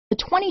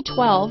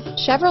2012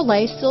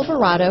 Chevrolet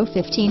Silverado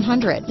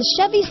 1500. The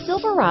Chevy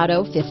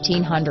Silverado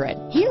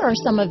 1500. Here are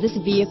some of this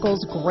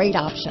vehicle's great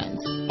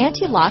options: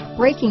 anti-lock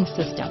braking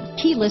system,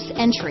 keyless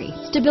entry,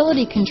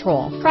 stability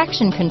control,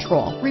 traction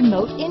control,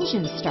 remote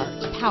engine start,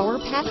 power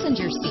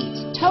passenger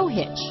seat, tow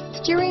hitch,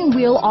 steering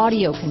wheel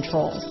audio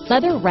controls,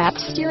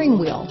 leather-wrapped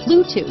steering wheel,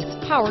 Bluetooth,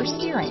 power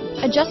steering,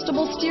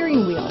 adjustable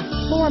steering wheel,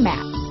 floor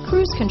mats,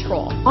 cruise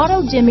control,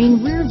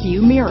 auto-dimming rear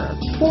view mirror,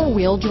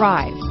 four-wheel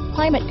drive,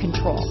 climate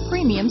control,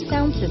 premium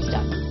sound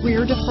system,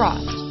 rear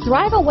defrost.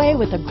 Drive away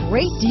with a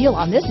great deal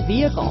on this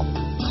vehicle.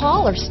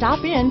 Call or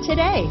stop in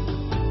today.